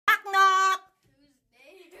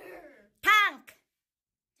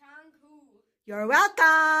You're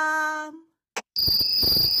welcome.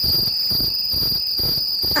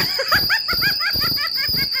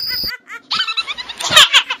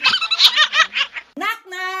 Knock,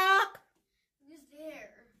 knock. Who's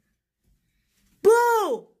there?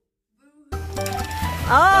 Boo.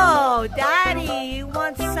 Oh, Daddy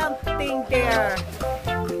wants something there.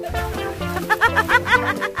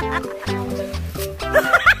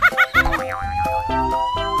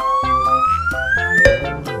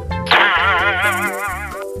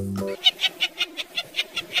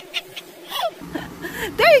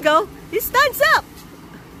 There you go. He stands up.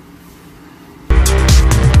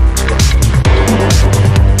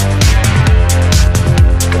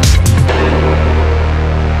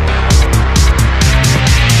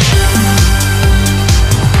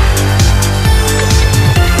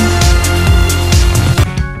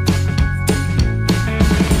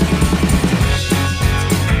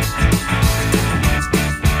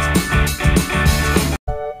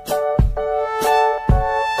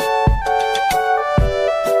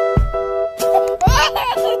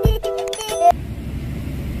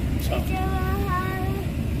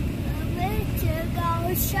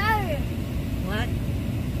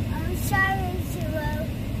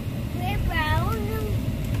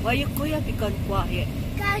 Why you kuya become quiet?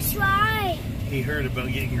 That's right. He heard about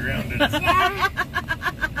getting grounded. Yeah.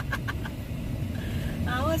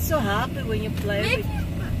 I was so happy when you play.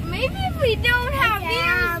 Maybe if we don't have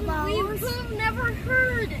ears, we would have never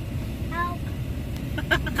heard. Help.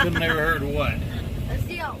 Could have never heard what? A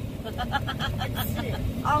seal.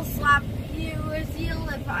 I'll slap you a seal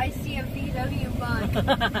if I see a VW bug.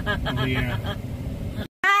 Yeah.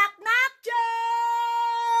 Knock, knock, Joe!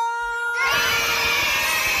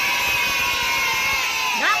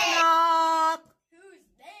 Knock, knock! Who's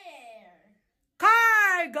there?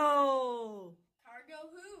 Cargo! Cargo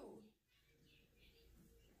who?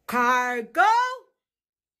 Cargo!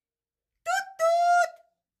 Toot toot!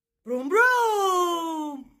 Broom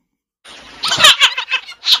broom!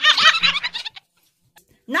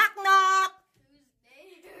 Knock knock! Who's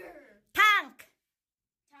there? Tank!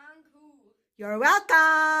 Tank who? You're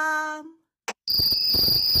welcome!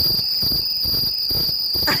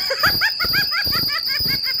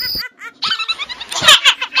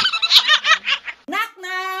 Knock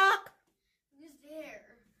knock! Who's there?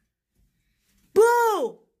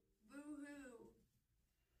 Boo! Boo-hoo.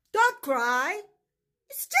 Don't cry!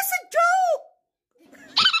 It's just a joke!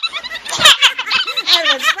 That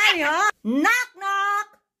was funny, huh? Knock knock!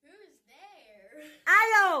 Who's there?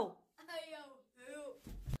 Ayo! Ayo who?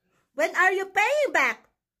 When are you paying back?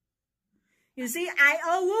 You see, I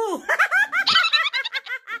owe you.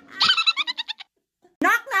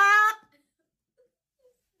 Knock knock!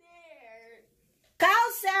 There. Cow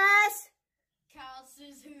says, Cal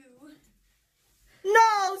says who?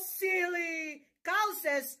 no, silly! Cow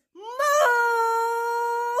says, moo!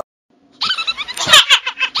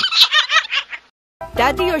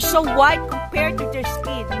 Daddy, you're so white compared to their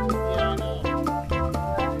skin. Yeah, I know.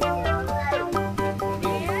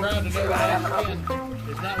 Being proud to know that skin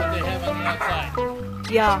is not what they have on the outside.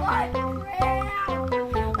 Yeah.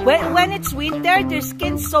 When it's winter, their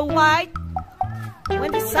skin's so white.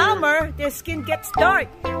 When it's summer, their skin gets dark.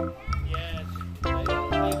 Yes. Yeah.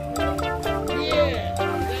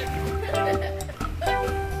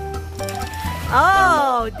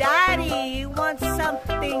 Oh, Daddy wants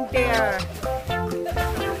something there.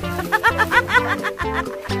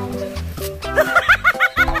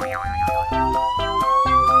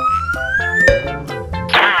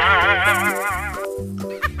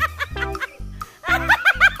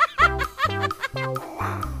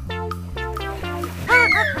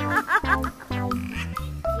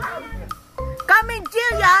 Come in,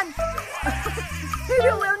 Jillian.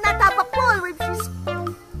 You will not have a pool if she's...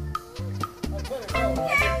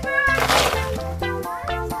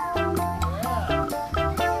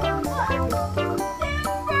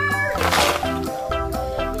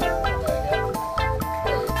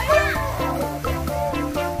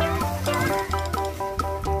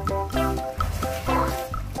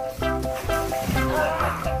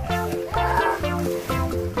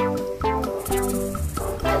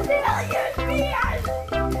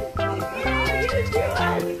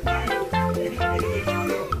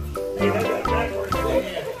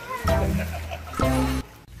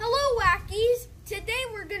 Hello, WaCkieS. Today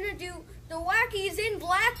we're gonna do the WaCkieS in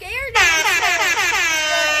black air dancer. The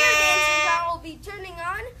air dancers I will be turning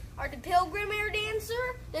on are the Pilgrim air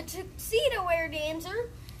dancer, the Tuxedo air dancer,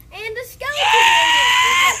 and the skeleton air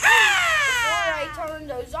dancer. Before I turn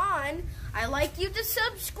those on, I'd like you to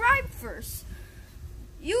subscribe first.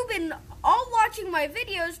 You've been all watching my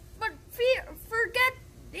videos, but forget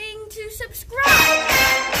to subscribe.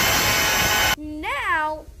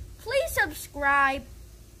 Now, please subscribe.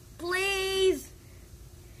 Please.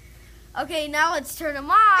 Okay, now let's turn them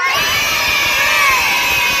on.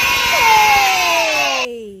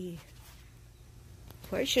 Hey!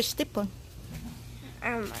 Where's your slip-on?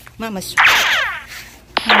 Oh Mama's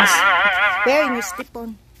wearing your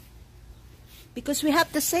slip-on. Because we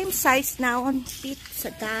have the same size now on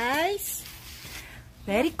pizza, guys.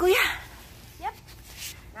 Ready, Kuya? Yep.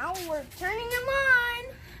 Now we're turning them on.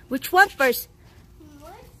 Which one first?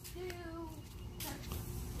 Let's do...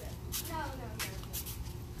 No.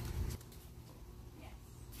 Yes.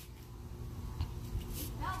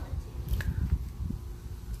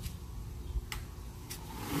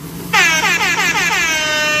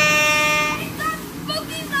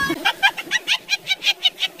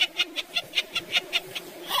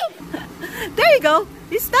 There you go.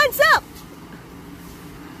 It stands up.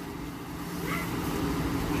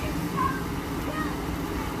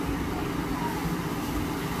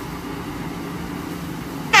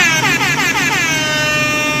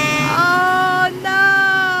 Oh no!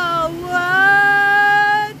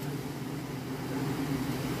 What?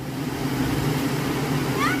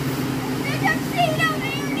 The Tuxedo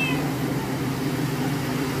Errands.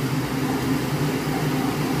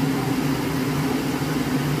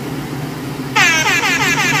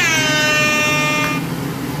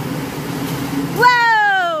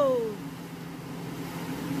 Whoa!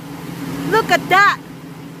 Look at that!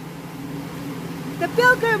 The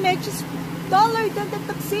pilgrimage is taller than the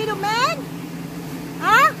Tuxedo Man?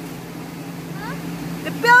 Huh?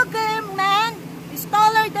 The Pilgrim Man is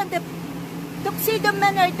taller than the Tuxedo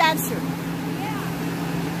Man or dancer.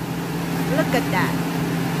 Look at that.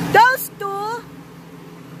 Those two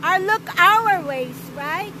are look our ways,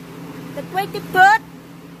 right? The 20-foot.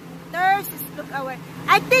 Theirs is look our.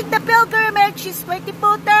 I think the pilgrimage is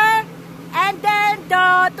 20-footer. And then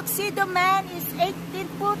the Tuxedo Man is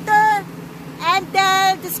 18-footer. And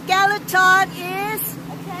then the skeleton is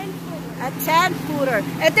a 10-footer.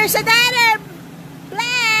 And there's another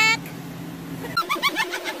black.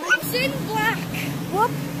 Who's in black?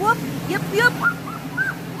 Whoop, whoop, yup, yup. Whoop,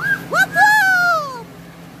 whoop.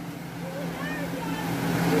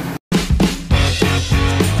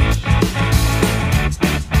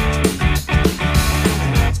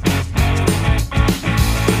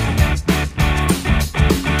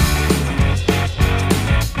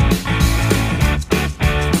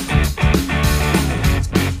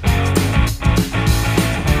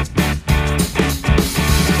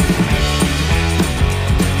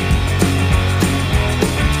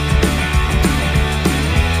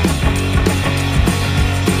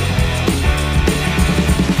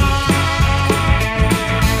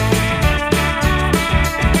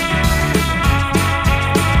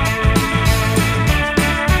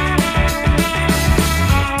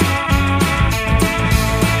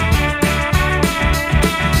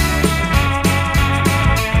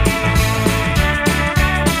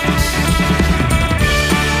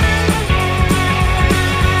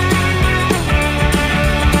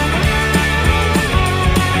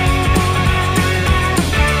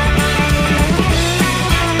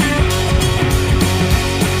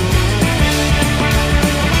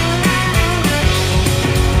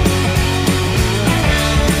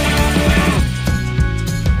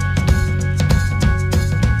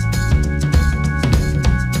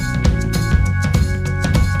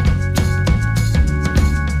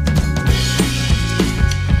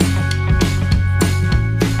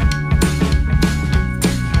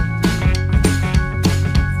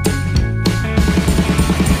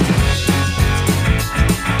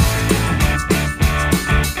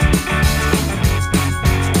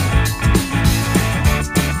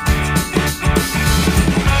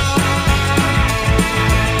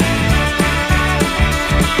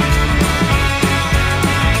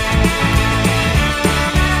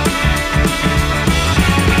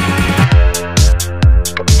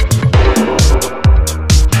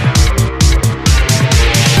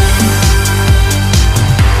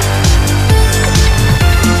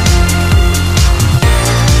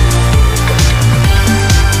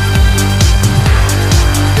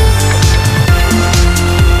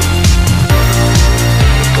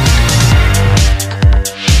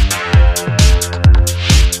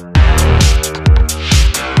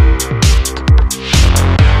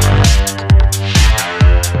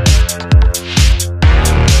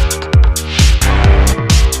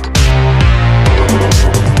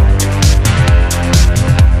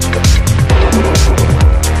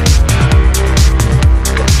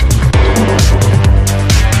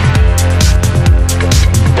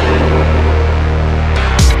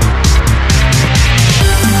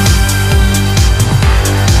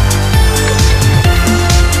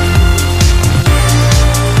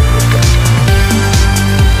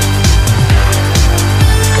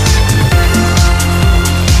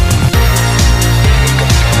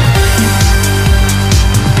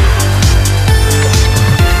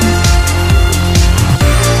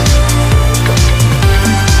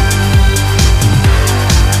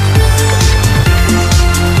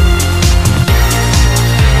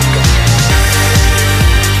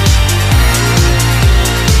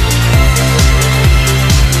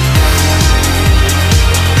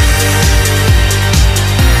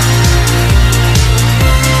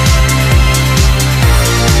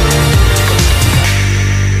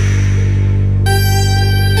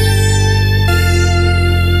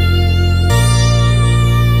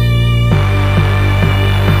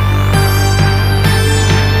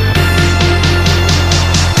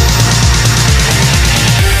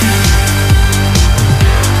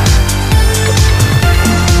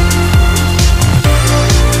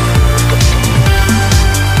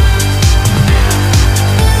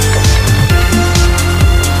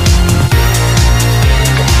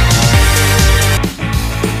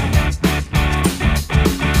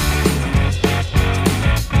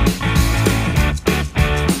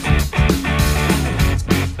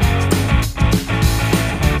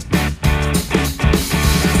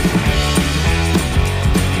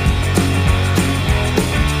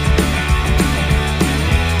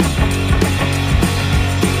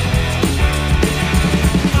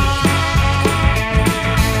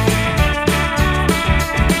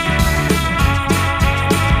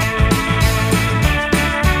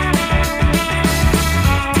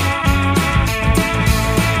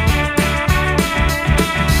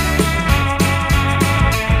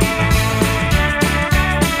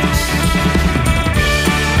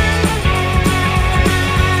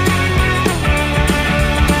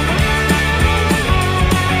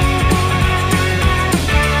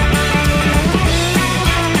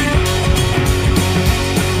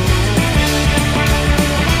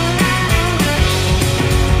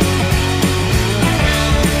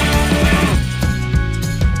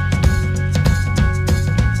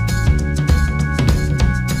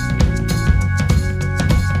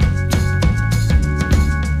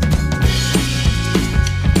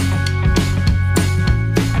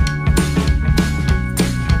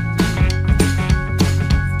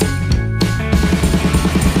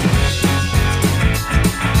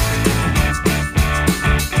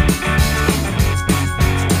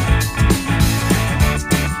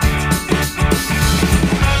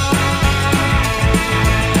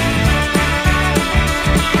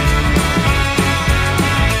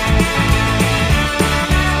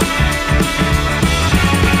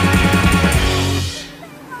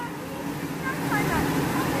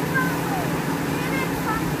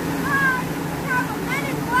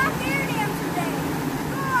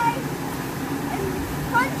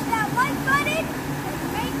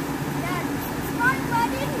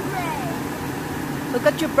 Look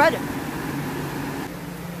at your brother.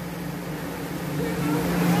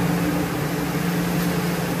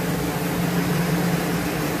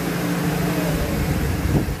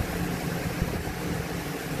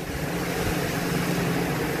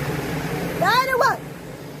 Another one.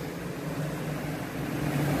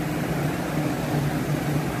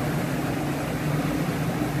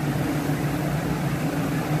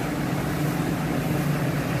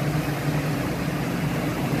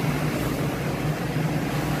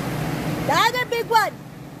 The other big one.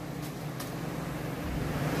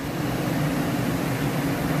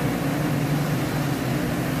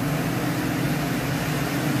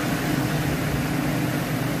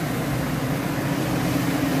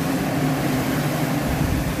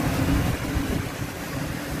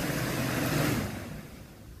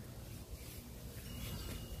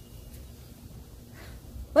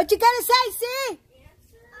 What you gotta say, see?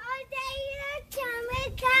 All day you come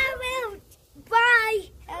and bye.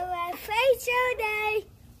 Have a face all day.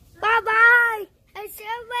 Bye bye. And so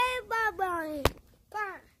bye bye.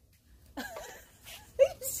 Bye.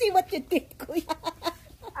 See what you did, Kuya.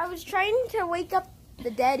 I was trying to wake up the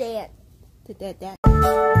dead ant. The dead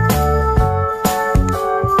ant.